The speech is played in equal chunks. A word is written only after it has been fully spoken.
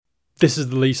This is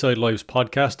the Leeside Lives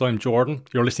podcast. I'm Jordan.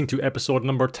 You're listening to episode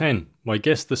number 10. My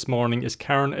guest this morning is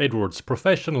Karen Edwards,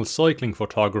 professional cycling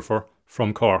photographer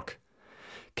from Cork.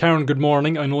 Karen, good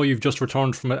morning. I know you've just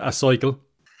returned from a cycle.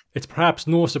 It's perhaps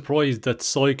no surprise that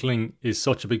cycling is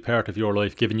such a big part of your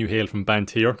life, given you hail from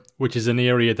Banteer, which is an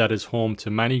area that is home to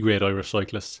many great Irish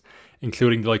cyclists,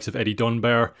 including the likes of Eddie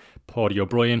Dunbar, Paddy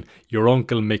O'Brien, your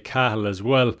uncle Mick Cahill as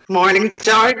well. Morning,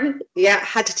 Jordan. Yeah,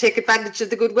 had to take advantage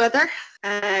of the good weather.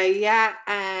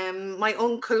 My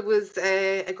uncle was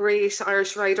a great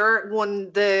Irish rider.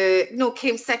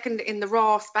 Came second in the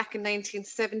Ross back in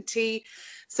 1970.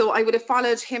 So I would have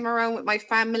followed him around with my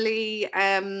family,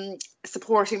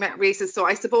 supporting him at races. So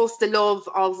I suppose the love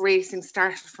of racing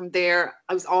started from there.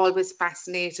 I was always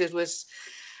fascinated with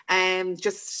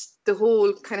just the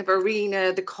whole kind of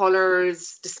arena, the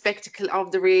colours, the spectacle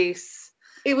of the race.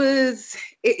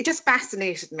 It just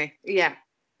fascinated me. Yeah,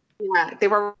 they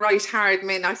were right hard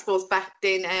men, I suppose, back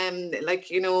then.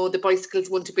 The bicycles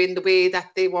wouldn't have been the way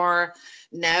that they were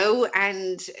now,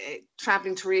 and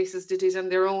travelling to races they did on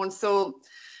their own. So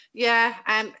yeah,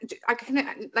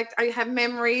 I have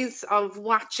memories of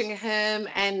watching him,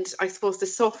 and I suppose the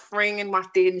suffering and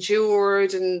what they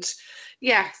endured, and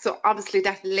yeah, so obviously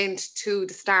that lent to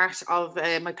the start of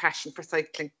my passion for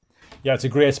cycling. Yeah, it's a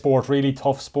great sport, really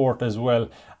tough sport as well.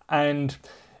 And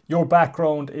your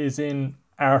background is in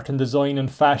art and design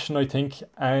and fashion, I think.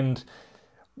 And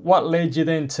what led you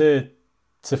then to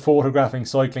photographing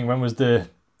cycling? When was the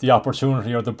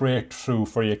opportunity or the breakthrough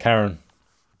for you, Karen?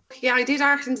 Yeah, I did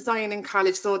art and design in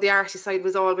college, so the arty side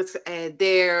was always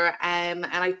there. And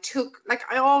I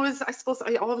always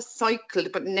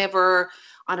cycled, but never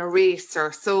on a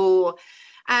racer. So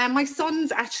my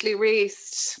sons actually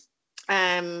raced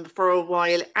for a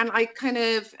while, and I kind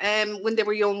of, when they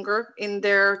were younger, in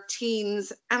their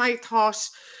teens, and I thought,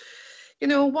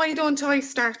 why don't I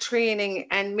start training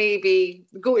and maybe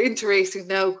go into racing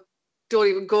now? Don't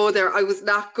even go there. I was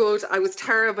not good. I was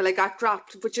terrible. I got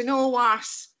dropped. But you know what?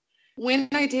 When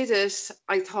I did it,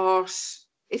 I thought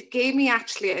it gave me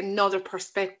actually another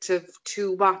perspective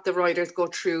to what the riders go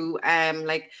through,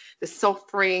 like the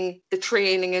suffering, the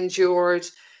training endured,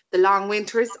 the long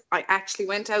winters. I actually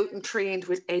went out and trained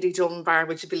with Eddie Dunbar,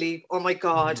 would you believe? Oh my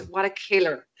God, what a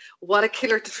killer. What a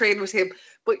killer to train with him.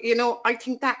 But, I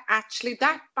think that actually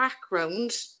that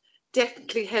background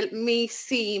definitely helped me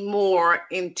see more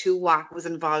into what was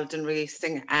involved in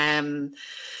racing.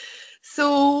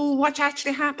 So what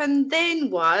actually happened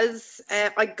then was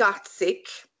I got sick.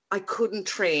 I couldn't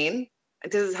train.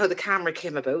 This is how the camera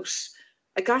came about.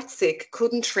 I got sick,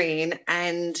 couldn't train,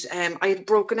 and I had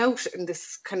broken out in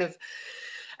this kind of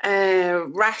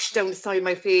rash down the side of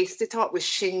my face. They thought it was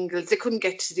shingles. They couldn't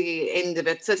get to the end of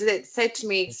it. So they said to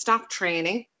me, stop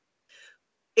training.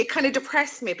 It kind of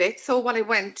depressed me a bit. So what I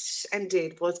went and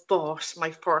did was bought my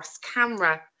first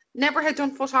camera. Never had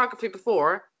done photography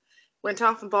before. Went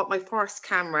off and bought my first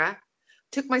camera,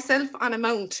 took myself on a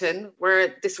mountain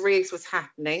where this race was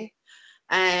happening,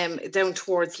 down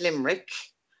towards Limerick,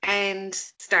 and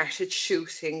started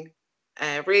shooting,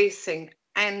 racing.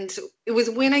 And it was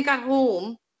when I got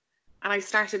home and I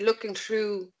started looking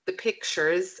through the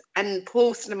pictures and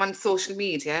posting them on social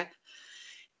media,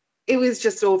 it was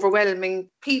just overwhelming.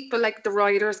 People like the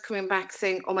riders coming back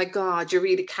saying, oh my God, you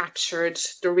really captured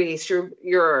the race.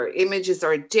 Your images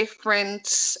are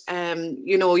different.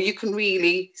 You can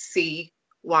really see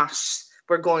what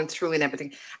we're going through and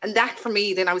everything. And that for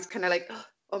me, then I was kind of like,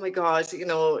 oh my God,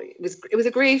 it was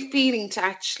a great feeling to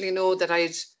actually know that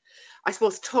I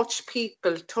suppose,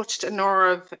 touched a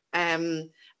nerve,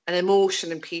 an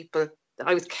emotion in people, that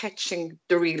I was catching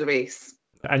the real race.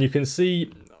 And you can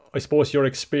see, I suppose, your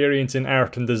experience in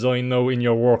art and design now in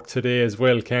your work today as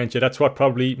well, can't you? That's what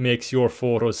probably makes your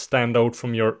photos stand out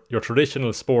from your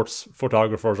traditional sports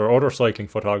photographers or other cycling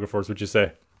photographers, would you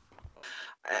say?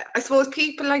 I suppose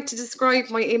people like to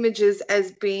describe my images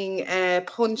as being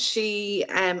punchy,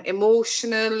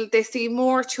 emotional. They see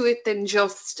more to it than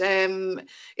just,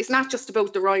 it's not just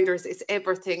about the riders, it's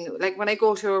everything. Like when I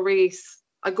go to a race,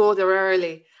 I go there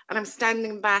early and I'm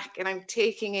standing back and I'm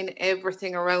taking in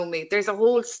everything around me. There's a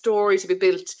whole story to be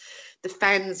built. The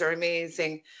fans are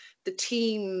amazing. The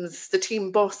teams, the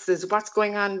team buses, what's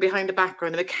going on behind the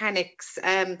background, the mechanics.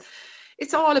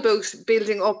 It's all about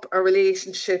building up a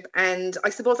relationship. And I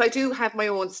suppose I do have my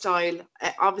own style.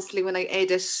 Obviously, when I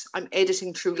edit, I'm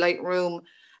editing through Lightroom.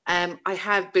 I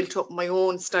have built up my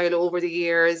own style over the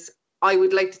years. I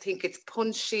would like to think it's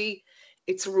punchy,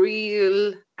 it's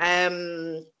real.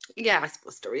 I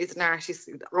suppose there is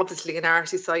obviously an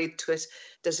arty side to it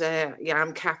that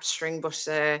I'm capturing, but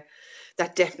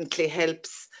that definitely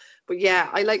helps. But yeah,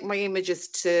 I like my images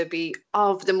to be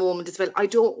of the moment as well. I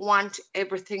don't want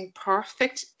everything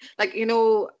perfect. Like,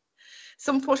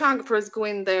 some photographers go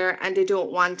in there and they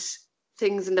don't want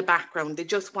things in the background. They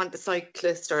just want the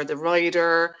cyclist or the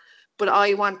rider. But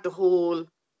I want the whole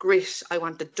grit. I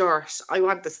want the dirt. I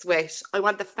want the sweat. I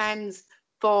want the fans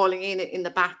falling in the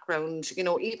background,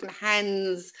 even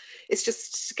hands. It's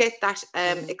just to get that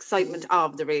excitement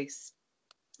of the race,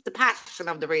 the passion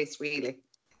of the race, really.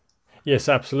 Yes,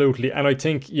 absolutely. And I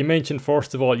think you mentioned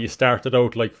first of all you started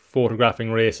out like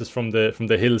photographing races from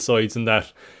the hillsides and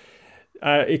that.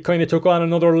 It kind of took on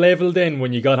another level then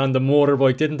when you got on the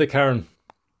motorbike, didn't it, Karen?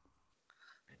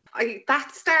 That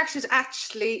started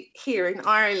actually here in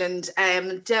Ireland,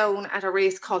 down at a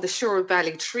race called the Sure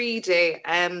Valley 3 Day.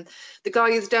 The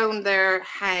guys down there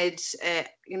had,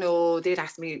 they'd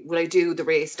asked me, would I do the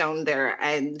race down there?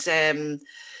 And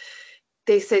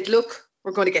they said, look,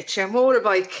 we're going to get you a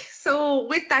motorbike. So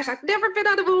with that, I've never been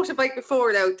on a motorbike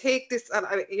before now. Take this, and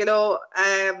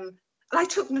and I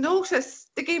took notice.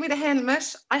 They gave me the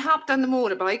helmet. I hopped on the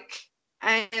motorbike,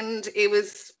 and it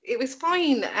was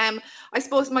fine. I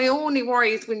suppose my only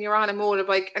worry is when you're on a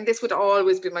motorbike, and this would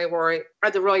always be my worry, are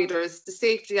the riders, the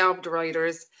safety of the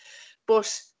riders.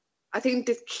 But I think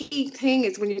the key thing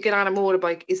is when you get on a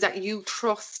motorbike is that you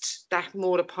trust that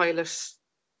motor pilot,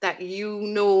 that you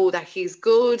know that he's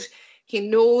good. He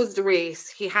knows the race.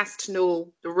 He has to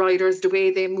know the riders, the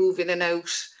way they move in and out.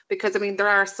 Because, I mean, there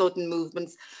are sudden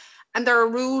movements. And there are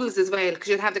rules as well, because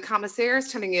you'll have the commissaires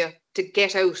telling you to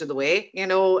get out of the way,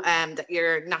 that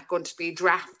you're not going to be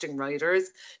drafting riders.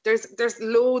 There's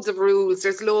loads of rules.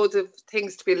 There's loads of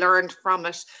things to be learned from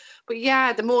it. But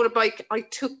yeah, the motorbike, I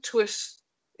took to it.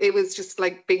 It was just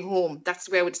like being home. That's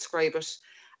the way I would describe it.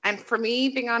 And for me,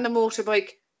 being on the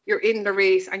motorbike, you're in the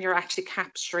race and you're actually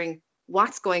capturing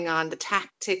what's going on, the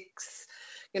tactics,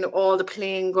 all the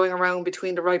playing going around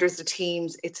between the riders, the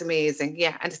teams. It's amazing.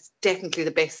 Yeah. And it's definitely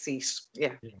the best seat.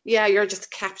 Yeah. Yeah. You're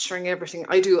just capturing everything.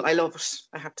 I do. I love it.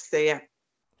 I have to say, yeah.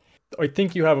 I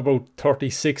think you have about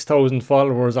 36,000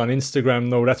 followers on Instagram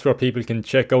now. That's where people can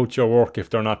check out your work if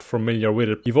they're not familiar with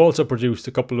it. You've also produced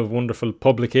a couple of wonderful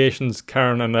publications,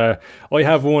 Karen, and I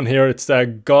have one here. It's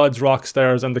God's Rock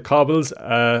Stars and the Cobbles,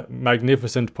 a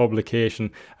magnificent publication.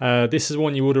 This is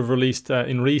one you would have released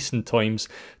in recent times.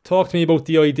 Talk to me about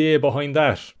the idea behind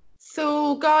that.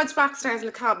 So God's Rock Stars and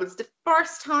the Cobbles, the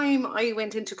first time I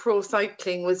went into pro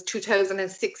cycling was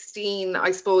 2016,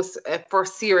 I suppose, for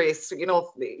serious,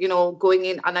 going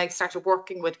in, and I started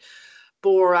working with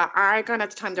Bora Argon at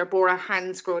the time. They're Bora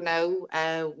Hansgrohe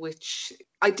now, which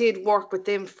I did work with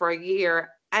them for a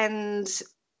year. And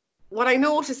what I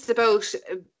noticed about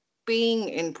being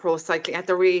in pro cycling at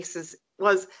the races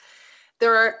was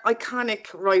there are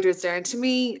iconic riders there. And to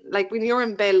me, like when you're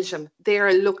in Belgium,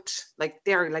 they're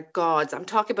like gods. I'm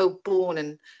talking about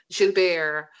Bonen,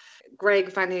 Gilbert,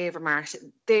 Greg Van Avermaet.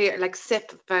 They are like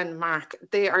Sepp Van Mark.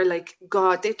 They are like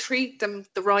God. They treat them,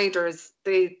 the riders,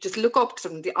 they just look up to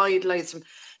them, they idolize them.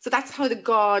 So that's how the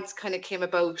gods kind of came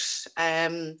about,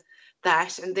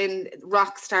 that. And then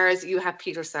rock stars, you have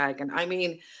Peter Sagan. I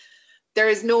mean, there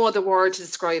is no other word to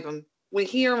describe him. When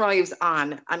he arrives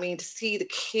on, I mean, to see the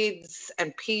kids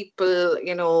and people,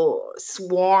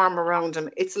 swarm around him,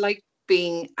 it's like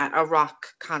being at a rock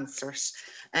concert.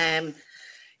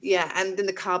 Yeah, and then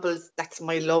the cobbles, that's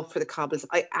my love for the cobbles.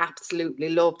 I absolutely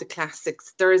love the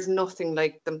classics. There is nothing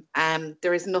like them.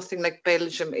 There is nothing like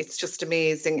Belgium. It's just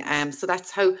amazing. So that's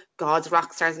how God's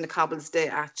Rock Stars and the Cobbles, the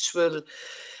actual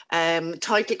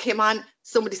title came on.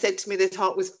 Somebody said to me they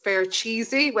thought it was fair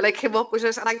cheesy when I came up with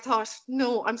it, and I thought,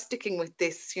 no, I'm sticking with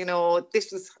this.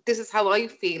 This is how I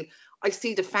feel. I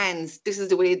see the fans. This is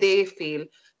the way they feel.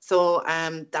 So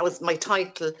that was my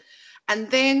title. And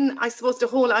then I suppose the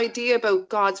whole idea about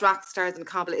God's Rock Stars and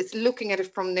Cobble is looking at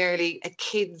it from nearly a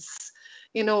kid's,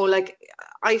 like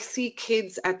I see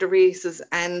kids at the races,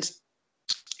 and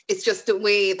it's just the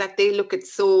way that they look at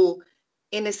so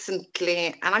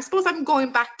innocently. And I suppose I'm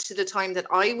going back to the time that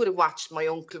I would have watched my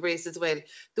uncle race as well,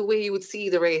 the way you would see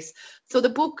the race. So the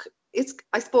book is,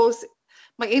 I suppose,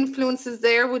 my influences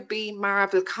there would be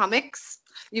Marvel Comics.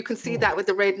 You can see that with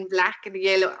the red and black and the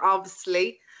yellow,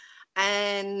 obviously.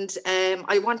 And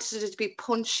I wanted it to be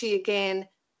punchy again.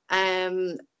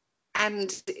 And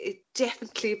it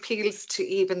definitely appeals to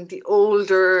even the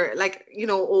older,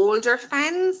 older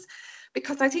fans,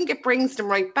 because I think it brings them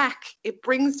right back. It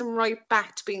brings them right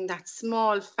back to being that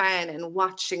small fan and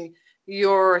watching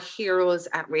your heroes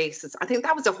at races. I think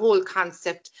that was a whole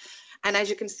concept. And as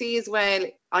you can see as well,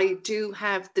 I do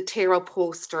have the tear out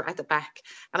poster at the back.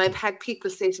 And I've had people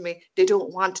say to me, they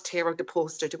don't want to tear out the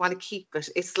poster. They want to keep it.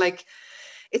 It's like,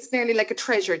 it's nearly like a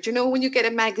treasure. Do you know when you get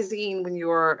a magazine when you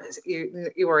were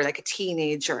like a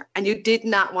teenager and you did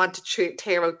not want to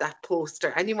tear out that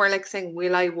poster and you were like saying,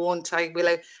 will I, won't I, will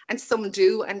I? And some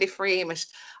do, and they frame it.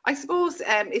 I suppose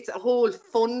it's a whole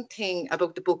fun thing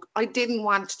about the book. I didn't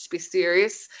want it to be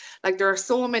serious. Like there are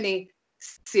so many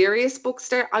serious books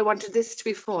there. I wanted this to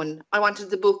be fun. I wanted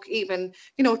the book even,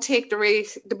 take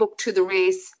the book to the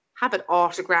race, have it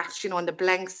autographed, in the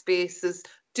blank spaces,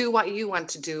 do what you want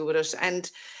to do with it. And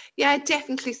yeah, it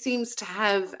definitely seems to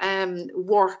have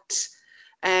worked.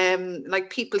 Like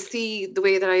people see the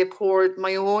way that I poured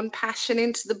my own passion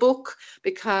into the book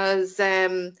because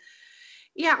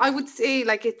yeah, I would say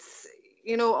like it's,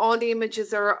 all the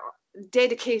images are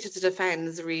dedicated to the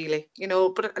fans really,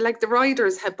 but like the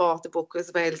writers have bought the book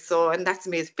as well. So, and that's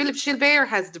amazing. Philip Gilbert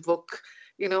has the book,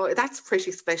 that's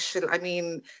pretty special. I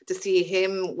mean, to see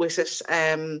him with it,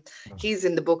 he's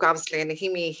in the book obviously, and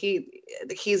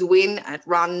his win at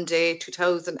Ronde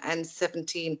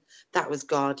 2017, that was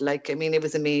God. Like, I mean, it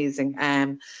was amazing.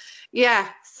 Yeah,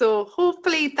 so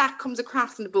hopefully that comes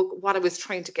across in the book, what I was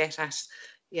trying to get at.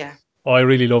 Yeah. I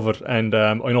really love it, and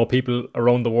I know people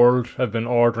around the world have been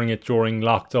ordering it during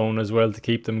lockdown as well to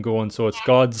keep them going. So it's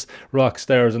God's Rock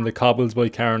Stars and the Cobbles by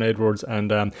Karen Edwards,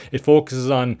 and it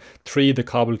focuses on three of the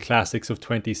cobble classics of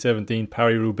 2017,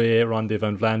 Paris-Roubaix, Ronde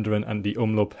van Vlaanderen and the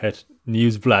Omloop Het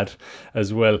Nieuwsblad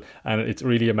as well. And it's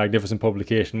really a magnificent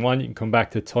publication. One you can come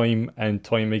back to time and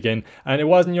time again. And it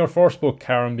wasn't your first book,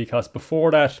 Karen, because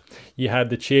before that you had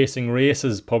the Chasing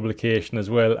Races publication as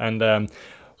well, and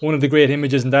one of the great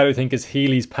images in that, I think, is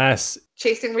Healy's Pass.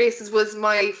 Chasing Races was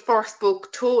my first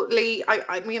book, totally.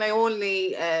 I mean, I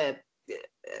only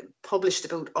published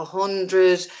about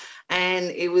 100,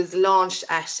 and it was launched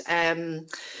at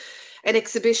an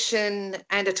exhibition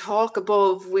and a talk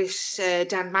above with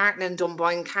Dan Martin and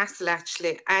Dunboyne Castle,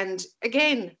 actually. And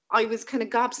again, I was kind of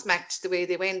gobsmacked the way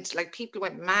they went. Like, people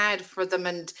went mad for them,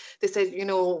 and they said,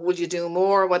 would you do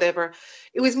more or whatever.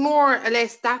 It was more or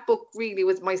less, that book really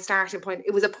was my starting point.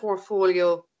 It was a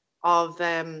portfolio of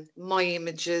my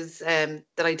images that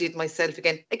I did myself.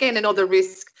 Again, another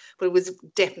risk, but it was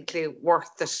definitely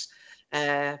worth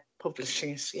it,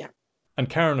 publishing it, yeah. And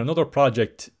Karen, another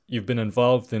project you've been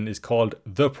involved in is called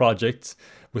The Project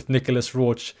with Nicholas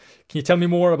Roach. Can you tell me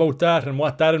more about that and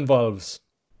what that involves?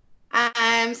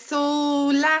 So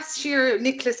last year,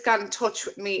 Nicholas got in touch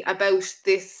with me about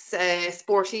this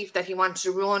sportive that he wanted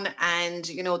to run, and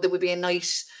there would be a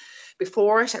night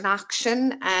before it, an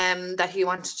auction that he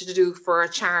wanted to do for a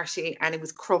charity, and it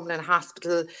was Crumlin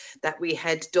Hospital that we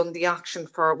had done the auction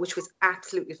for, which was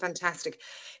absolutely fantastic.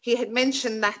 He had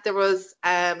mentioned that there was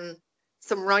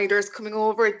some riders coming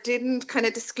over. It didn't kind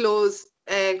of disclose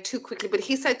too quickly, but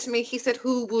he said to me,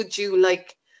 who would you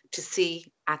like to see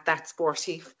at that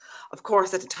sportive? Of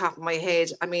course, at the top of my head,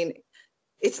 I mean,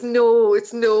 it's no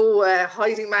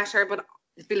hiding matter, but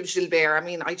Philip Gilbert. I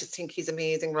mean, I just think he's an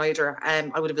amazing rider.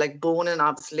 I would have liked Bonin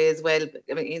obviously as well.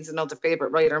 I mean, he's another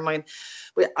favourite rider of mine.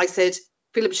 But I said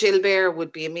Philip Gilbert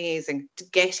would be amazing to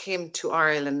get him to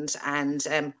Ireland.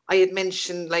 And I had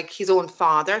mentioned like his own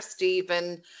father,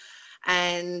 Stephen,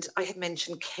 and I had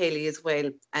mentioned Kelly as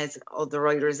well as other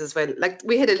riders as well. Like,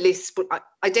 we had a list, but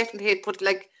I definitely had put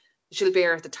like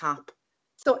Gilbert at the top.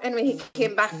 So anyway, he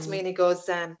came back to me and he goes,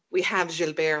 we have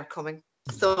Gilbert coming.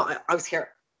 So I was here,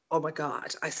 oh my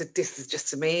God. I said, this is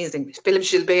just amazing. Philip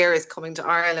Gilbert is coming to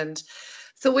Ireland.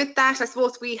 So with that, I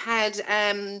suppose we had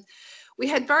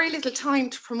very little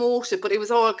time to promote it, but it was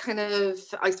all kind of,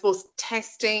 I suppose,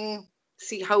 testing,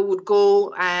 see how it would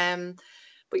go.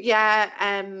 But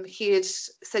yeah, he had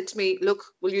said to me, look,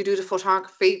 will you do the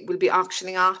photography? We'll be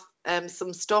auctioning off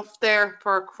some stuff there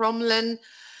for Crumlin.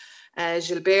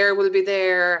 Gilbert will be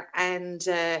there. And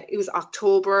it was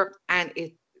October, and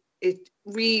it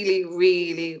really,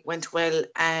 really went well.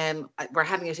 We're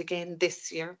having it again this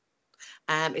year.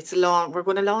 We're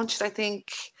going to launch it, I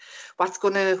think. Who's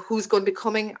going to be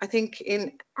coming? I think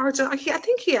I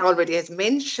think he already has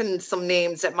mentioned some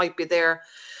names that might be there.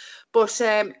 But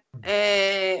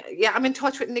yeah, I'm in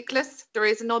touch with Nicholas. There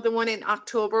is another one in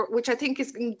October, which I think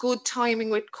is in good timing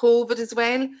with COVID as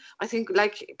well. I think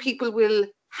like people will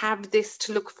have this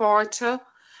to look forward to.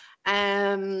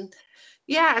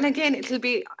 Yeah, and again, it'll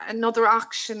be another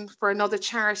auction for another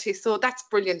charity. So that's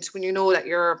brilliant when you know that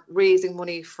you're raising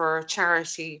money for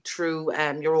charity through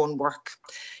your own work.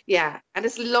 Yeah, and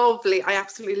it's lovely. I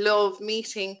absolutely love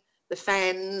meeting the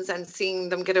fans and seeing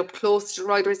them get up close to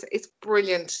riders. It's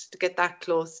brilliant to get that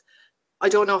close. I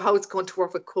don't know how it's going to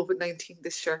work with COVID-19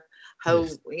 this year, how,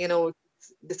 Yes.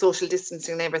 the social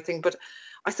distancing and everything, but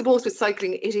I suppose with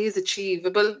cycling, it is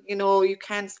achievable. You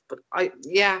can't, but I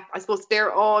suppose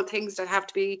they're all things that have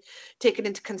to be taken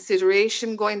into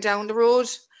consideration going down the road.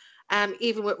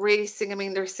 Even with racing, I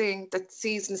mean, they're saying that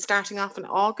season starting off in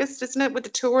August, isn't it, with the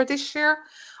Tour this year?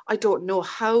 I don't know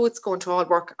how it's going to all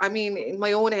work. I mean, in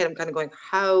my own head, I'm kind of going,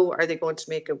 how are they going to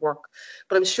make it work?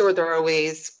 But I'm sure there are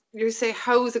ways. You say,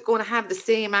 how is it going to have the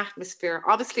same atmosphere?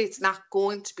 Obviously, it's not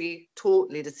going to be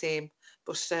totally the same.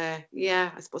 But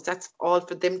I suppose that's all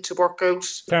for them to work out.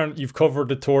 Karen, you've covered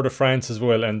the Tour de France as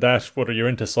well, and that, whether you're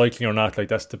into cycling or not, like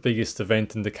that's the biggest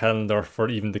event in the calendar for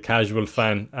even the casual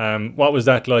fan. What was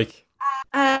that like?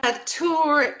 The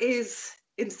Tour is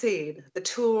insane. The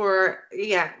Tour,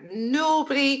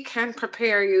 nobody can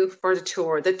prepare you for the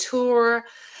Tour. The Tour,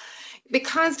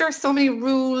 because there are so many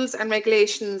rules and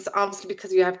regulations, obviously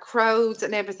because you have crowds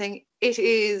and everything, it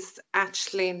is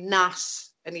actually not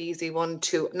an easy one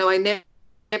to. No, I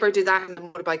never did that on the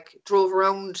motorbike. Drove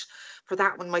around for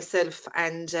that one myself,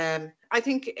 and I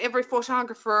think every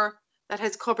photographer that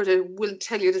has covered it will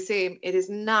tell you the same. It is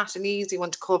not an easy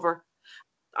one to cover.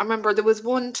 I remember there was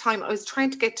one time I was trying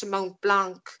to get to Mount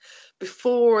Blanc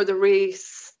before the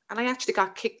race, and I actually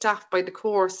got kicked off by the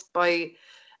course by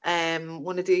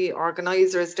one of the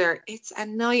organisers there. It's a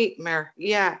nightmare,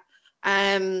 yeah.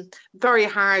 Very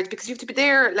hard because you have to be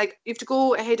there, like you have to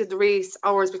go ahead of the race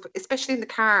hours before, especially in the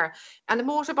car. And a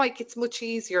motorbike, it's much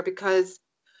easier because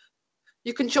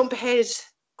you can jump ahead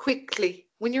quickly.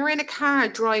 When you're in a car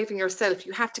driving yourself,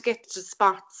 you have to get to the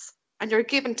spots and you're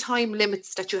given time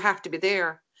limits that you have to be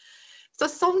there. So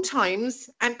sometimes,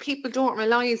 and people don't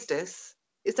realise this,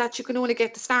 is that you can only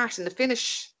get the start and the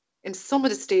finish in some of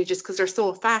the stages because they're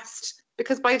so fast.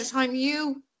 Because by the time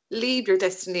you leave your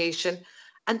destination,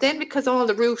 and then because all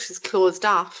the route is closed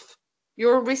off,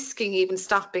 you're risking even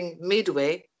stopping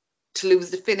midway to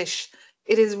lose the finish.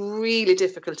 It is really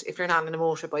difficult if you're not on a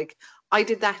motorbike. I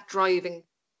did that driving,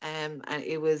 and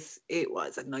it was a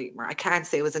nightmare. I can't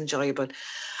say it was enjoyable.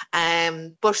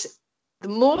 But the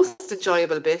most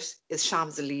enjoyable bit is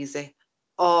Champs-Élysées.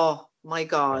 Oh my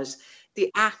God.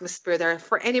 The atmosphere there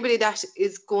for anybody that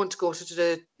is going to go to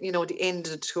the end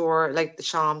of the tour, like the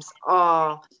Champs.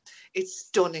 Oh, it's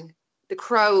stunning. The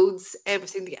crowds,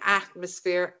 everything, the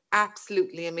atmosphere,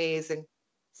 absolutely amazing.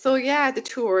 So yeah, the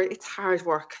tour, it's hard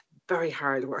work, very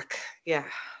hard work. Yeah.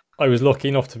 I was lucky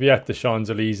enough to be at the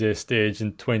Champs-Élysées stage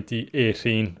in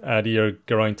 2018, the year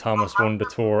Geraint Thomas won the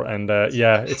Tour, and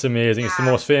it's amazing. It's the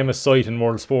most famous sight in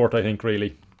world sport, I think,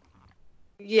 really.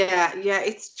 Yeah,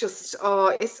 it's just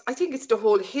I think it's the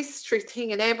whole history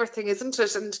thing and everything, isn't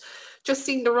it? And just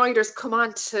seeing the riders come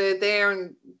on to there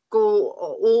and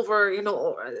go over,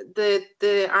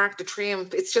 the Arc de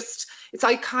Triomphe. It's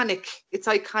iconic. It's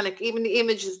iconic. Even the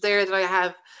images there that I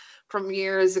have from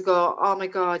years ago. Oh my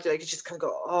God, like you just kind of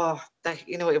go, oh, that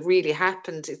it really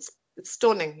happened. It's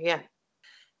stunning. Yeah.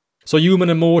 So human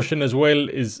emotion as well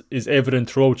is evident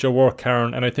throughout your work,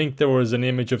 Karen. And I think there was an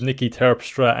image of Nicky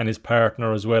Terpstra and his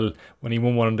partner as well when he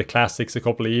won one of the classics a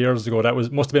couple of years ago. That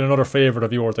must have been another favourite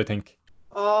of yours, I think.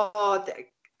 Oh,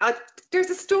 there's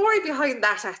a story behind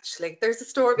that, actually. There's a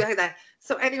story behind that.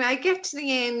 So anyway, I get to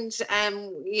the end.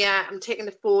 I'm taking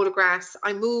the photographs.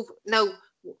 I move now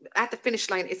at the finish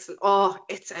line. It's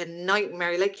a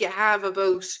nightmare. Like you have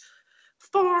about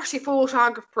 40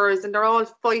 photographers and they're all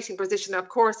fighting position. Of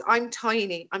course, I'm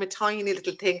tiny. I'm a tiny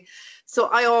little thing. So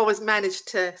I always manage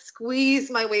to squeeze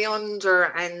my way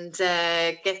under and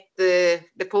get the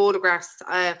photographs.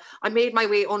 I made my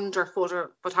way under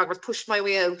photographers, pushed my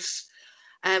way out.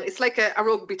 It's like a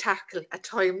rugby tackle at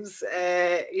times,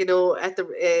 at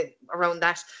the around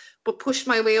that. But pushed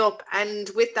my way up,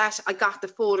 and with that, I got the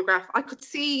photograph. I could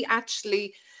see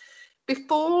actually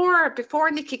before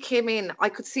Nikki came in, I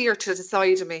could see her to the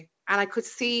side of me, and I could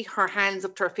see her hands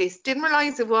up to her face. Didn't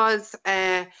realize it was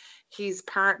his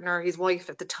partner, his wife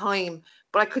at the time,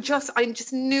 but I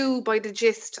just knew by the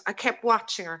gist. I kept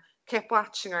watching her,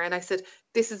 and I said,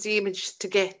 "This is the image to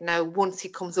get now once he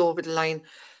comes over the line."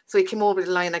 So he came over the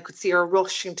line. I could see her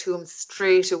rushing to him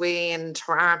straight away, and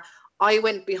her arm. I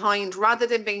went behind rather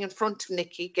than being in front of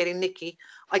Nikki, getting Nikki.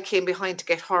 I came behind to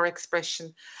get her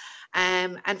expression.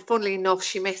 And funnily enough,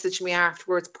 she messaged me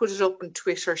afterwards, put it up on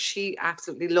Twitter. She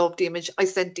absolutely loved the image. I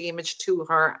sent the image to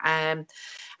her. And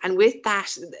with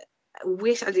that,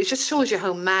 it just shows you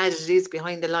how mad it is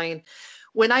behind the line.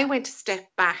 When I went to step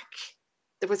back,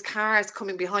 there was cars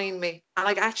coming behind me, and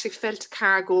I actually felt a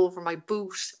car go over my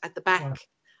boot at the back. Wow.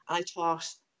 And I thought,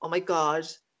 oh my God,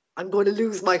 I'm going to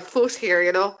lose my foot here,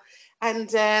 And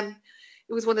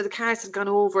it was one of the cars had gone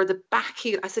over the back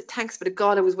heel. I said, thanks be to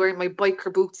God I was wearing my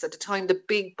biker boots at the time, the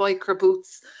big biker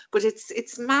boots. But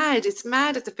it's mad. It's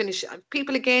mad at the finish.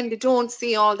 People, again, they don't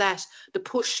see all that, the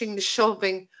pushing, the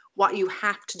shoving, what you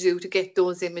have to do to get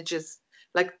those images.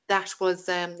 Like that was,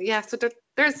 so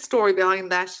there's a story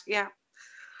behind that. Yeah.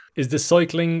 Is the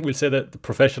cycling, we'll say that the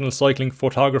professional cycling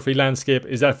photography landscape,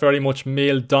 is that very much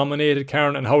male dominated,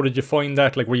 Karen? And how did you find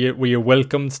that? Like, were you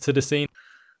welcomed to the scene?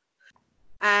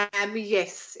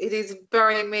 Yes, it is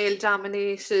very male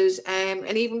dominated.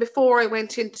 And even before I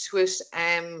went into it,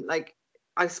 like,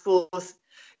 I suppose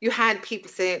you had people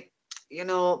say, you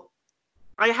know,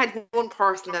 I had one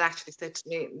person that actually said to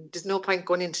me, there's no point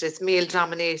going into this, male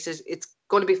dominated. It's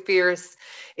going to be fierce.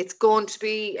 It's going to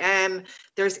be,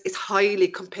 it's highly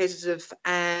competitive.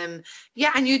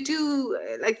 Yeah, and you do,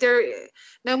 like,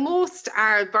 now most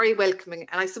are very welcoming.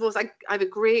 And I suppose I have a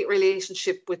great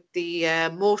relationship with the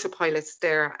motor pilots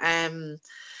there.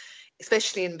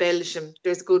 Especially in Belgium,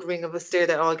 there's a good ring of us there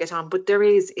that all get on. But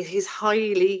it is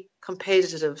highly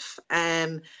competitive.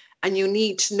 And you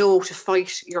need to know to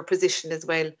fight your position as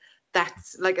well.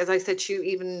 That's, like, as I said to you,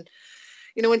 even,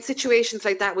 in situations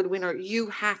like that with Winner, you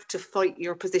have to fight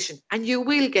your position and you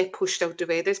will get pushed out the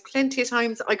way. There's plenty of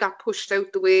times I got pushed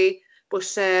out the way, but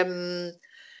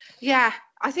yeah,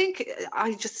 I think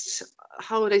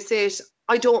how would I say it?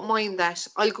 I don't mind that.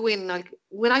 I'll go in,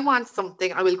 when I want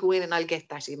something, I will go in and I'll get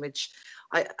that image.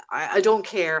 I don't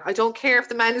care. I don't care if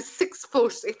the man is 6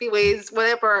 foot, if he weighs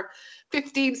whatever,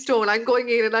 15 stone. I'm going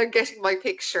in and I'm getting my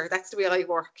picture. That's the way I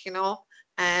work,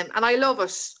 And I love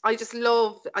it. I just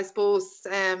love, I suppose,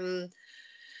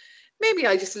 maybe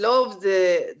I just love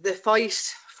the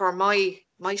fight for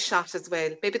my shot as well.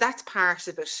 Maybe that's part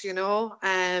of it,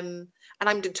 and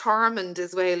I'm determined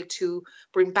as well to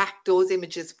bring back those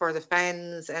images for the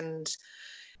fans. And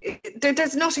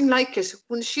there's nothing like it.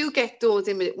 Once you get those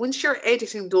images, once you're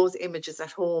editing those images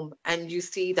at home and you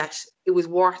see that it was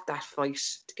worth that fight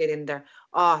to get in there,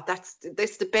 that's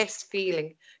the best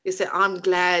feeling. You say, I'm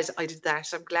glad I did that.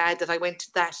 I'm glad that I went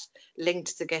to that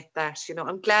length to get that.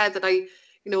 I'm glad that I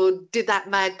did that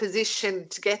mad position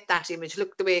to get that image.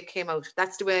 Look the way it came out.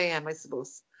 That's the way I am, I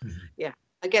suppose. Mm-hmm. Yeah.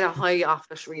 I get a high off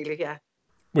it, really, yeah.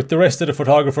 With the rest of the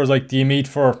photographers, like, do you meet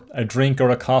for a drink or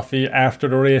a coffee after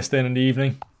the race then in the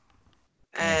evening?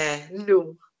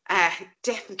 No.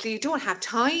 Definitely, you don't have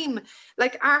time.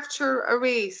 Like, after a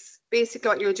race, basically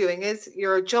what you're doing is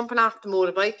you're jumping off the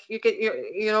motorbike, you get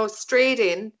your, straight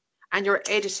in and you're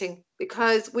editing,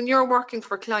 because when you're working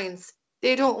for clients,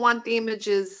 they don't want the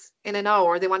images in an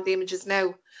hour, they want the images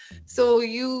now. So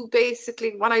you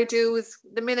basically, what I do is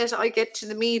the minute I get to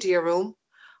the media room,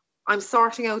 I'm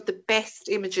sorting out the best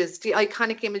images, the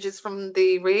iconic images from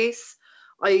the race.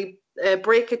 I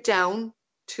break it down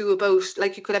to about,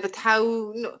 like, you could have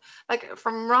 1,000, like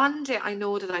from Ronde, I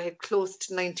know that I had close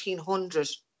to 1,900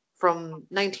 from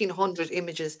 1,900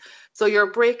 images. So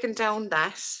you're breaking down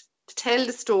that to tell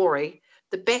the story,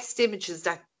 the best images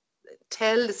that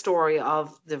tell the story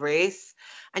of the race,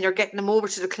 and you're getting them over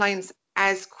to the clients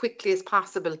as quickly as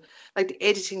possible. Like, the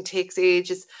editing takes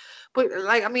ages, but,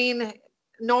 like, I mean,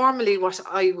 normally what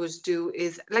I would do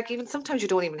is, like, even sometimes you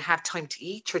don't even have time to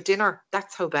eat your dinner.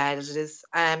 That's how bad it is.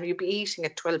 You'd be eating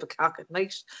at 12 o'clock at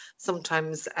night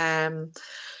sometimes.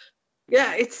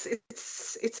 Yeah, it's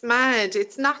mad.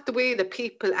 It's not the way that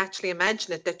people actually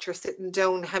imagine it, that you're sitting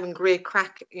down having great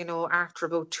crack, after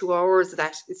about 2 hours of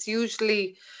that. It's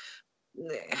usually,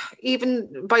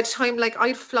 even by the time, like,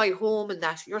 I'd fly home and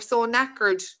that, you're so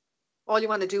knackered, all you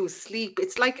want to do is sleep.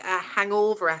 It's like a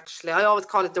hangover, actually. I always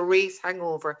call it the race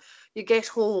hangover. You get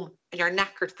home and you're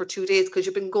knackered for 2 days because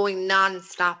you've been going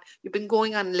non-stop. You've been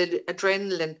going on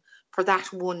adrenaline for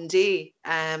that one day.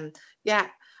 Yeah.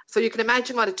 So you can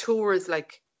imagine what a tour is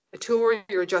like. A tour,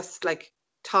 you're just, like,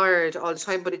 tired all the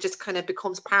time, but it just kind of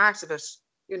becomes part of it.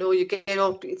 You get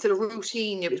up, it's a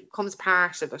routine, it becomes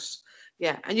part of it.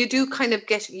 Yeah. And you do kind of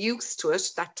get used to it,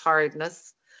 that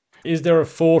tiredness. Is there a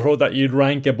photo that you'd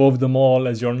rank above them all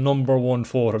as your number one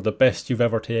photo, the best you've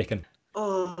ever taken?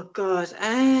 Oh, God.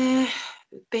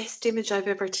 Best image I've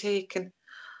ever taken.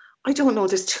 I don't know.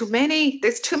 There's too many.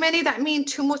 There's too many that mean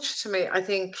too much to me, I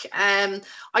think.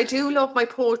 I do love my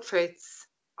portraits.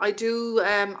 I do.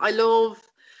 I love,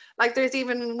 like, there's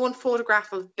even one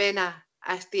photograph of Benna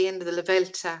at the end of the La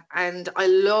Vuelta, and I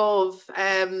love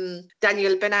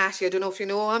Daniel Benatti. I don't know if you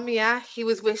know him. Yeah, he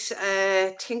was with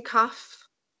Tinkoff.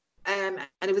 And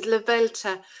it was La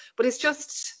Vuelta, but it's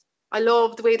just, I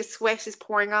love the way the sweat is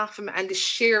pouring off him and the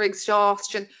sheer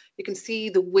exhaustion. You can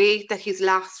see the weight that he's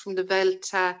lost from the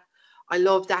Vuelta. I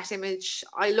love that image.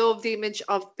 I love the image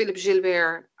of Philippe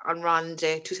Gilbert on Ronde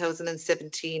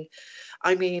 2017.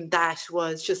 I mean, that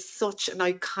was just such an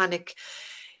iconic.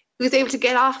 He was able to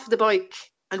get off the bike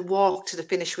and walk to the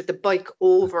finish with the bike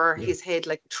over Yeah. his head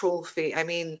like a trophy. I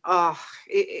mean,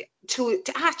 to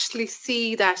actually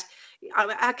see that,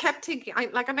 I kept thinking,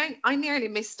 I nearly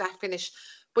missed that finish,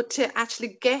 but to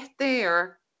actually get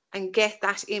there and get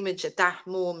that image at that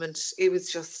moment, it was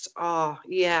just, oh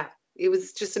yeah, it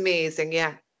was just amazing,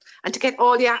 yeah. And to get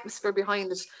all the atmosphere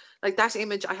behind it, like that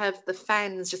image, I have the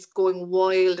fans just going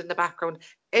wild in the background.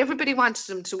 Everybody wanted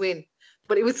them to win,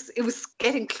 but it was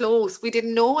getting close. We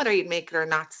didn't know whether he'd make it or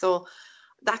not. So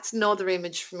that's another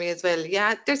image for me as well.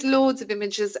 Yeah, there's loads of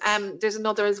images. There's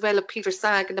another as well of Peter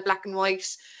Sag in the black and white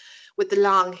with the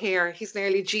long hair. He's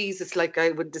nearly Jesus, like I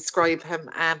would describe him.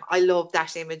 I love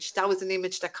that image. That was an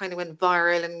image that kind of went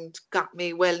viral and got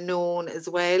me well known as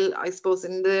well, I suppose,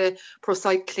 in the pro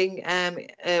cycling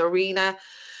arena.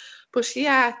 But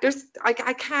yeah,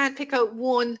 I can't pick out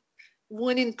one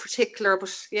in particular,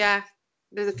 but yeah,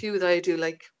 there's a few that I do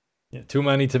like. Yeah, too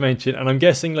many to mention. And I'm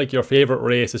guessing like your favourite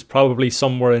race is probably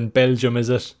somewhere in Belgium, is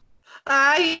it?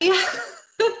 Yeah.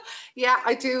 Yeah,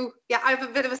 I do. Yeah, I have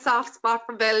a bit of a soft spot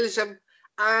for Belgium.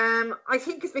 I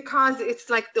think it's because it's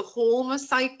like the home of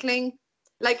cycling.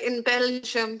 Like in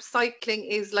Belgium, cycling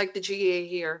is like the GA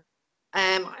here.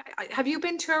 Have you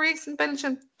been to a race in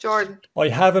Belgium, Jordan? I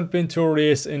haven't been to a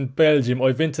race in Belgium.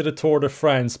 I've been to the Tour de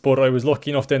France, but I was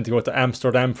lucky enough then to go to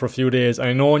Amsterdam for a few days.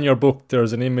 I know in your book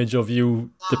there's an image of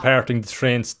you departing the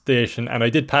train station, and I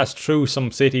did pass through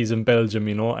some cities in Belgium,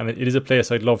 and it is a place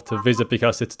I'd love to visit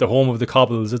because it's the home of the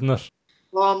cobbles, isn't it?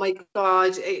 Oh my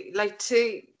God!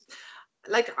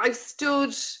 Like I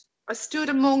stood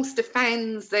amongst the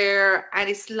fans there, and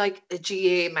it's like a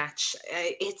GA match.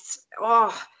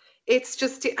 It's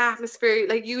just the atmosphere.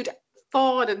 Like you'd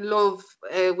fall in love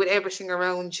with everything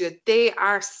around you. They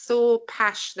are so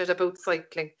passionate about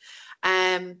cycling.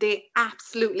 They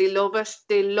absolutely love it.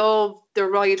 They love the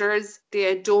riders. They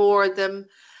adore them.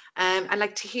 And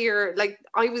like to hear, like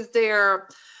I was there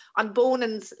on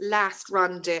Bonan's last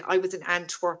run day. I was in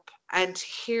Antwerp, and to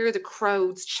hear the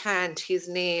crowds chant his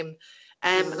name,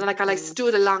 like I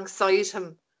stood alongside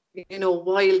him,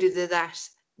 while he did that.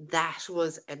 That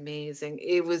was amazing.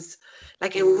 It was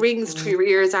like it rings through your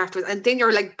ears afterwards, and then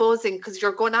you're like buzzing because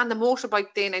you're going on the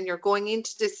motorbike then, and you're going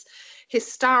into this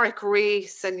historic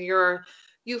race, and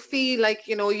you feel like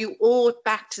you owe it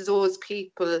back to those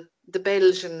people, the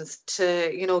Belgians, to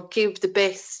give the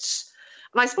best.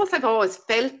 And I suppose I've always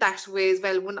felt that way as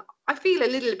well. When I feel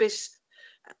a little bit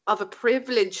of a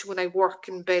privilege when I work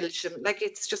in Belgium. Like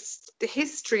it's just the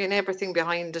history and everything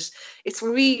behind it. It's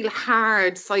real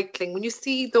hard cycling. When you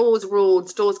see those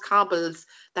roads, those cobbles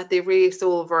that they race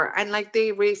over, and like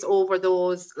they race over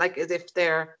those like as if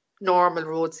they're normal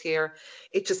roads here,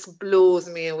 it just blows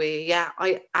me away. Yeah,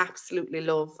 I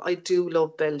do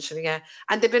love Belgium. Yeah,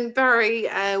 and they've been very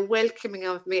welcoming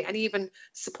of me and even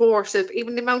supportive.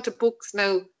 Even the amount of books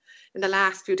now in the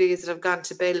last few days that I've gone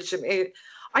to Belgium,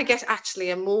 I get actually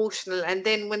emotional. And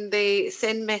then when they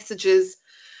send messages,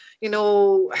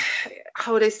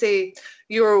 how would I say,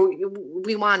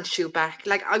 we want you back.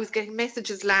 Like I was getting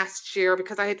messages last year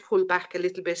because I had pulled back a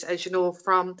little bit, as you know,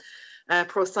 from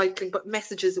pro cycling, but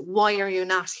messages, why are you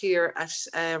not here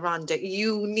at Ronda?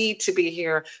 You need to be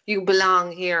here. You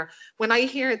belong here. When I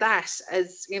hear that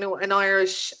as, an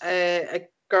Irish a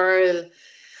girl,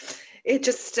 it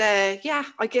just, yeah,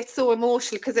 I get so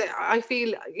emotional because I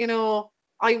feel,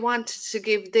 I wanted to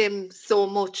give them so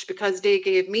much because they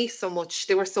gave me so much.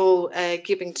 They were so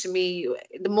giving to me.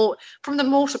 From the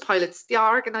motor pilots, the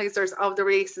organisers of the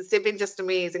races, they've been just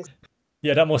amazing.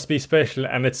 Yeah, that must be special,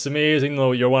 and it's amazing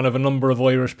though. You're one of a number of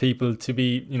Irish people to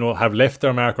be, have left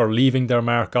their mark or leaving their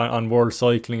mark on world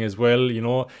cycling as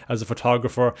well. As a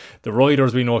photographer, the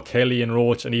riders we know, Kelly and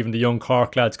Roach, and even the young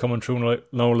Cork lads coming through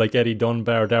now, like Eddie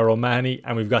Dunbar, Darrow Mahoney,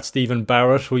 and we've got Stephen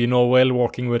Barrett, who you know well,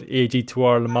 working with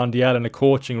AG2R Le Mondial in a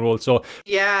coaching role. So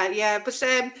yeah, but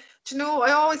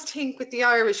I always think with the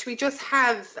Irish, we just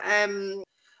have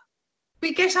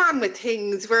we get on with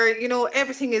things where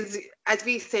everything is, as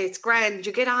we say, it's grand,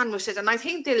 you get on with it, and I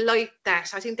think they like that.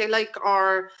 I think they like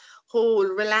our whole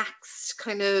relaxed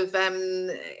kind of and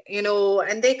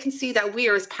they can see that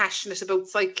we're as passionate about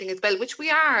cycling as well, which we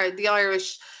are, the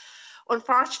Irish.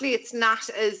 Unfortunately, it's not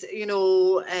as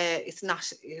it'll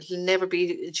never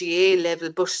be GA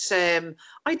level, but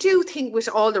I do think with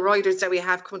all the riders that we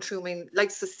have come through, I mean,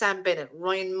 like Sam Bennett,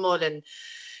 Ryan Mullen,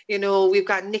 we've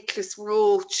got Nicholas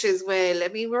Roach as well. I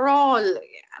mean, and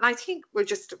I think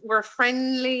we're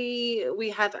friendly. We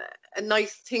have a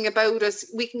nice thing about us.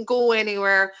 We can go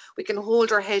anywhere. We can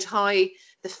hold our head high.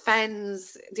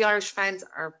 The Irish fans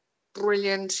are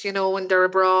brilliant, when they're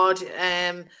abroad.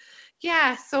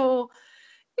 Yeah, so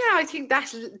yeah, I think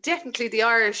that definitely the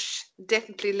Irish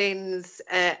definitely lends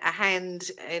a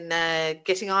hand in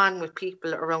getting on with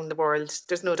people around the world.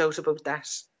 There's no doubt about that.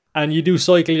 And you do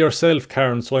cycle yourself,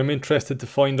 Karen, so I'm interested to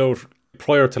find out,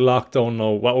 prior to lockdown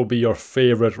now, what would be your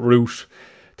favourite route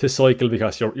to cycle,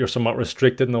 because you're somewhat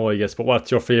restricted now, I guess, but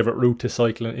what's your favourite route to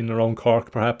cycle in around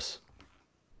Cork, perhaps?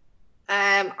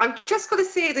 I'm just going to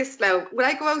say this now. When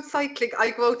I go out cycling,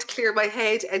 I go out to clear my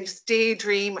head and just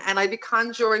daydream, and I be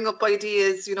conjuring up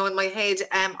ideas, in my head.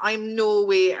 I'm no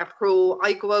way a pro.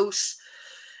 I go out.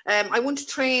 I wouldn't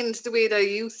train the way that I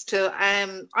used to.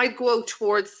 I'd go out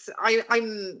towards.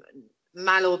 I'm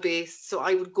Mallow based, so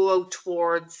I would go out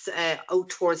towards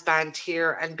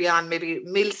Bantier and beyond maybe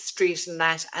Mill Street and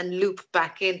that, and loop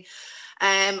back in.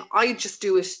 I just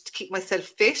do it to keep myself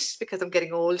fit because I'm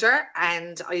getting older,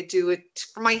 and I do it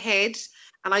for my head,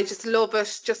 and I just love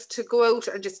it just to go out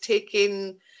and just take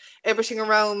in everything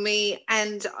around me.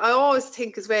 And I always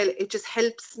think as well, it just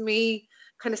helps me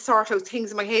kind of sort out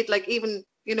things in my head, like even,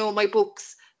 my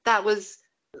books, that was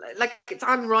like, it's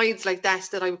on rides like that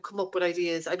I would come up with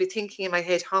ideas. I'd be thinking in my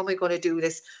head, how am I going to do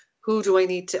this? Who do I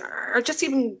need to, or just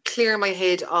even clear my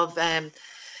head of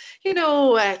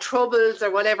troubles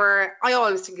or whatever. I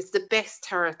always think it's the best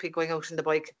therapy going out on the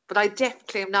bike. But I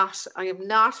definitely am not. I am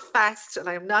not fast, and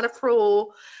I am not a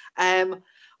pro.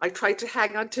 I tried to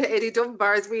hang on to Eddie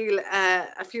Dunbar's wheel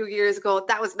a few years ago.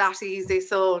 That was not easy.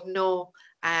 So no.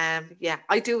 Yeah,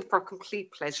 I do it for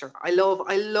complete pleasure. I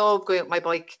love going out my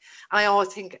bike. And I always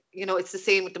think, it's the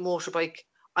same with the motorbike.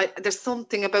 There's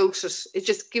something about it. It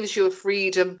just gives you a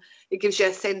freedom. It gives you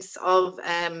a sense of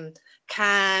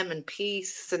calm and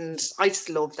peace, and I just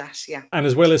love that. Yeah. And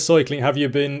as well as cycling, have you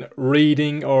been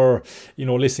reading or,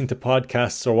 listening to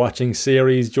podcasts or watching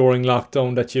series during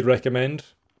lockdown that you'd recommend?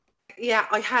 Yeah,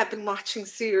 I have been watching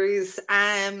series.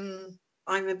 I'm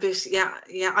a bit, yeah.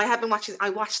 I have been watching. I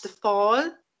watched The Fall,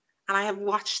 and I have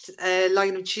watched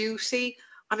Line of Duty.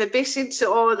 I'm a bit into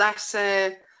all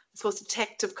that. I suppose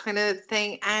detective kind of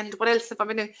thing. And what else have I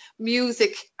been doing?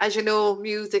 Music, as you know,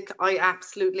 music.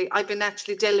 I've been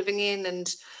actually delving in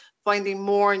and finding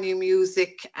more new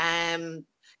music.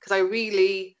 Because I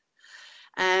really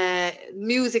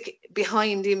music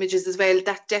behind images as well,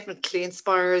 that definitely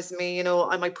inspires me.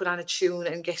 I might put on a tune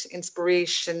and get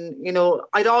inspiration.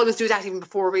 I'd always do that even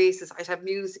before races. I'd have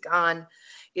music on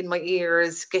in my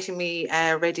ears, getting me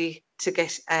ready to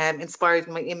get inspired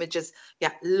in my images.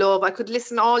 Yeah, love. I could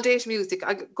listen all day to music.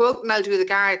 I go out and I'll do the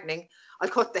gardening, I'll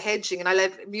cut the hedging, and I'll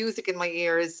have music in my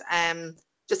ears.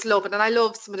 Just love it. And I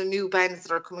love some of the new bands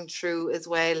that are coming through as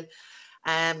well.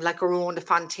 Like our own, the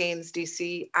Fontaines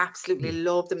DC, absolutely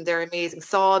love them. They're amazing.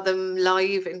 Saw them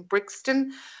live in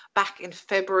Brixton back in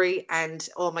February, and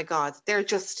oh my God, they're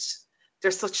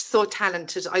so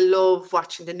talented. I love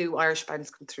watching the new Irish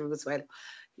bands come through as well.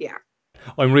 Yeah.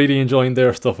 I'm really enjoying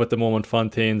their stuff at the moment.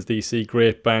 Fontaines DC,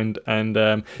 great band. And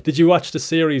did you watch the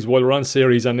series, while we're on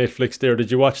series on Netflix there,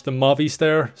 did you watch the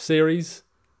Movistar series?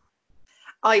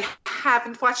 I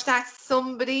haven't watched that.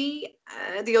 Somebody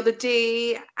the other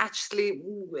day actually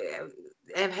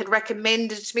had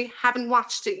recommended it to me. Haven't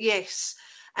watched it yet.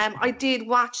 I did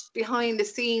watch behind the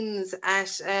scenes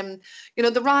at,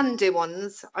 the Ronde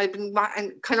ones. I've been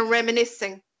kind of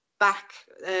reminiscing back,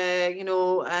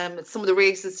 some of the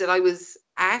races that I was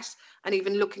at, and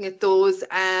even looking at those.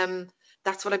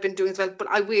 That's what I've been doing as well. But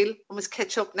I must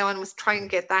catch up now and must try and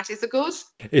get that. Is it good?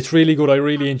 It's really good. I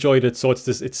really enjoyed it. So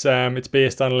it's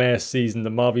based on last season, the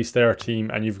Movistar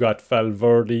team, and you've got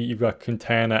Valverde, you've got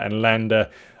Quintana and Landa.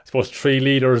 I suppose three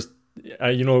leaders,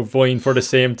 vying for the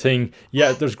same thing.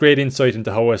 Yeah, there's great insight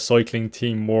into how a cycling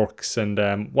team works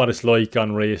and what it's like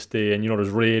on race day. And there's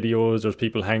radios, there's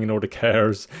people hanging out of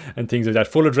cars and things like that.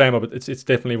 Full of drama, but it's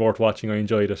definitely worth watching. I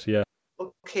enjoyed it. Yeah.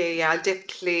 Okay, yeah, I'll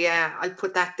definitely, I'll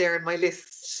put that there in my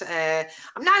list.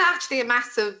 I'm not actually a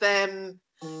massive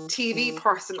TV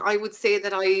person. I would say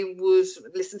that I would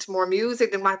listen to more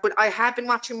music than that, but I have been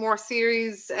watching more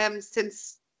series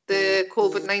since the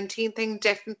COVID-19 thing,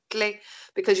 definitely,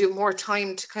 because you have more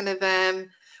time to kind of,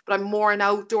 but I'm more an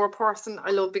outdoor person.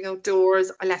 I love being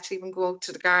outdoors. I'll actually even go out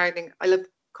to the gardening. I love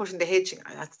cutting the hedging.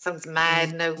 That sounds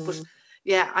mad now, but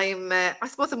yeah, I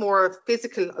suppose I'm more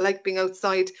physical. I like being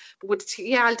outside. But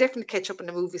I'll definitely catch up on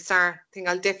the movie star thing.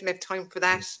 I'll definitely have time for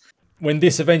that. When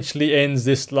this eventually ends,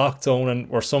 this lockdown, and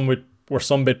we're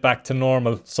some bit back to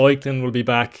normal, cycling will be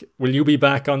back. Will you be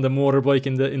back on the motorbike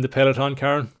in the peloton,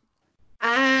 Karen?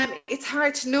 It's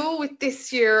hard to know with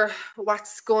this year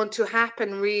what's going to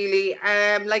happen, really.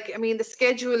 The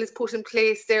schedule is put in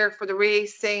place there for the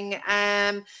racing.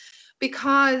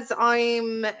 because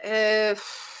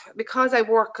because I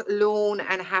work alone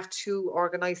and have to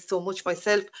organise so much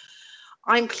myself,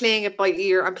 I'm playing it by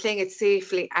ear. I'm playing it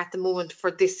safely at the moment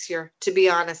for this year, to be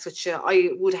honest with you.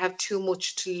 I would have too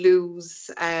much to lose.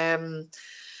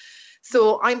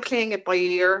 So I'm playing it by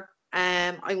ear.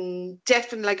 I'm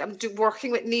definitely like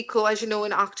working with Nico, as you know,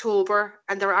 in October,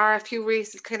 and there are a few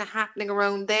races kind of happening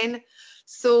around then.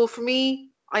 So for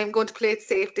me, I'm going to play it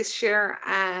safe this year,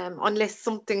 unless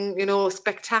something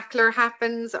spectacular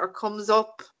happens or comes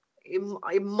up.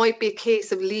 It might be a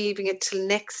case of leaving it till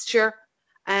next year.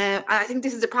 I think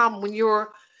this is the problem when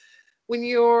you're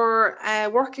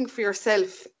working for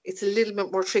yourself, it's a little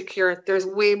bit more trickier. There's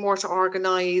way more to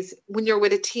organize. When you're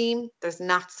with a team, there's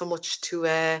not so much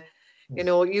to,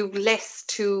 you've less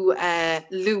to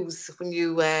lose when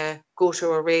you go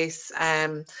to a race.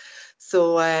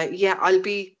 So I'll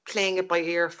be playing it by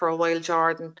ear for a while,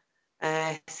 Jordan,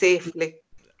 safely.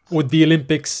 Would the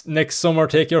Olympics next summer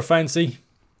take your fancy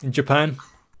in Japan?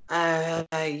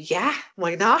 Yeah,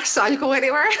 why not? I'll go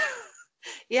anywhere.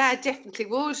 Yeah, definitely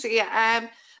would. Yeah,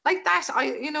 like that.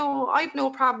 I've no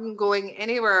problem going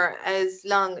anywhere as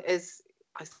long as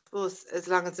I suppose as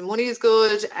long as the money is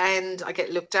good and I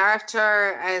get looked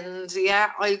after. And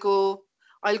yeah, I'll go.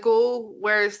 I'll go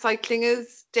where cycling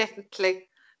is. Definitely.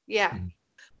 Yeah.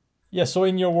 Yeah, so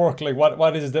in your work, like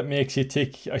what is it that makes you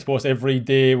tick, I suppose, every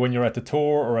day when you're at the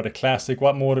tour or at a classic?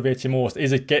 What motivates you most?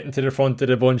 Is it getting to the front of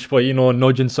the bunch by,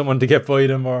 nudging someone to get by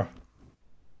them or?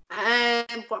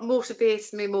 What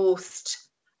motivates me most?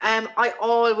 I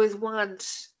always want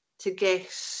to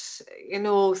get,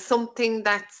 something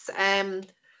that's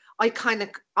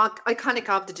iconic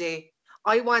of the day.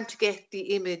 I want to get the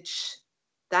image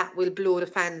that will blow the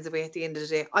fans away at the end of the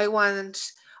day. I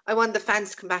want the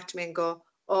fans to come back to me and go,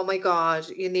 "Oh my God,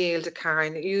 you nailed it,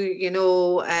 Karen.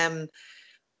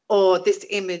 Oh, this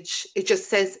image, it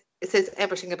says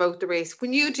everything about the race."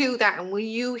 When you do that and when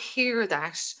you hear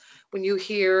that, when you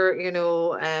hear,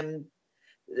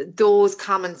 those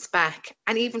comments back,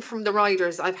 and even from the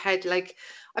riders, I've had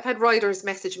riders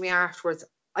message me afterwards.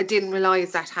 I didn't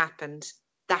realize that happened.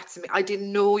 That's me. I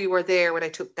didn't know you were there when I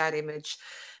took that image.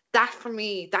 That for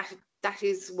me, that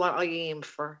is what I aim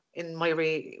for in my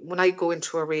race when I go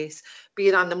into a race, be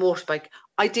it on the motorbike.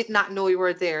 I did not know you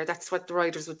were there. That's what the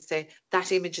riders would say.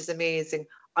 That image is amazing.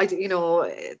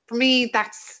 For me,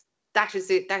 that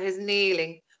is it. That is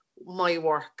nailing my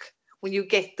work when you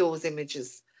get those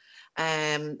images.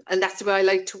 And that's the way I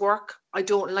like to work. I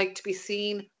don't like to be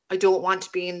seen. I don't want to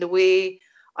be in the way.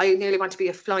 I nearly want to be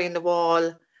a fly in the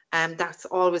wall. And that's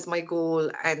always my goal.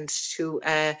 And to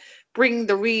bring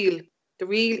the real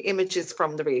images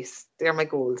from the race. They're my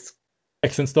goals.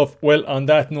 Excellent stuff. Well, on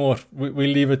that note, we'll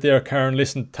leave it there, Karen.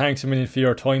 Listen, thanks a million for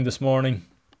your time this morning.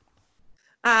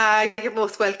 You're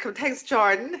most welcome. Thanks,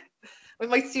 Jordan. We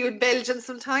might see you in Belgium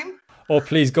sometime. Oh,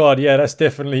 please God, yeah, that's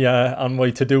definitely on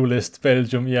my to-do list,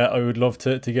 Belgium. Yeah, I would love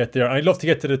to get there. I'd love to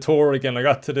get to the tour again. I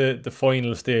got to the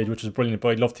final stage, which was brilliant, but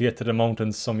I'd love to get to the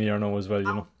mountains some year now as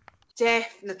well.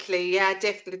 Definitely, yeah,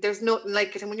 definitely. There's nothing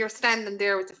like it. And when you're standing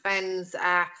there with the fans,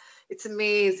 it's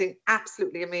amazing.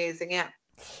 Absolutely amazing, yeah.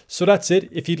 So that's it.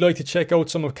 If you'd like to check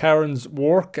out some of Karen's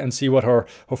work and see what her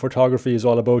photography is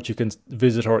all about, you can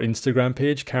visit her Instagram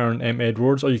page, Karen M.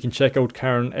 Edwards, or you can check out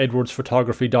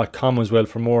KarenEdwardsPhotography.com as well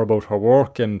for more about her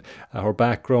work and her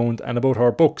background and about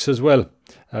her books as well,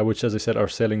 which, as I said, are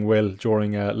selling well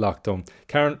during lockdown.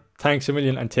 Karen, thanks a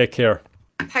million and take care.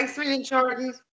 Thanks a million, Jordan.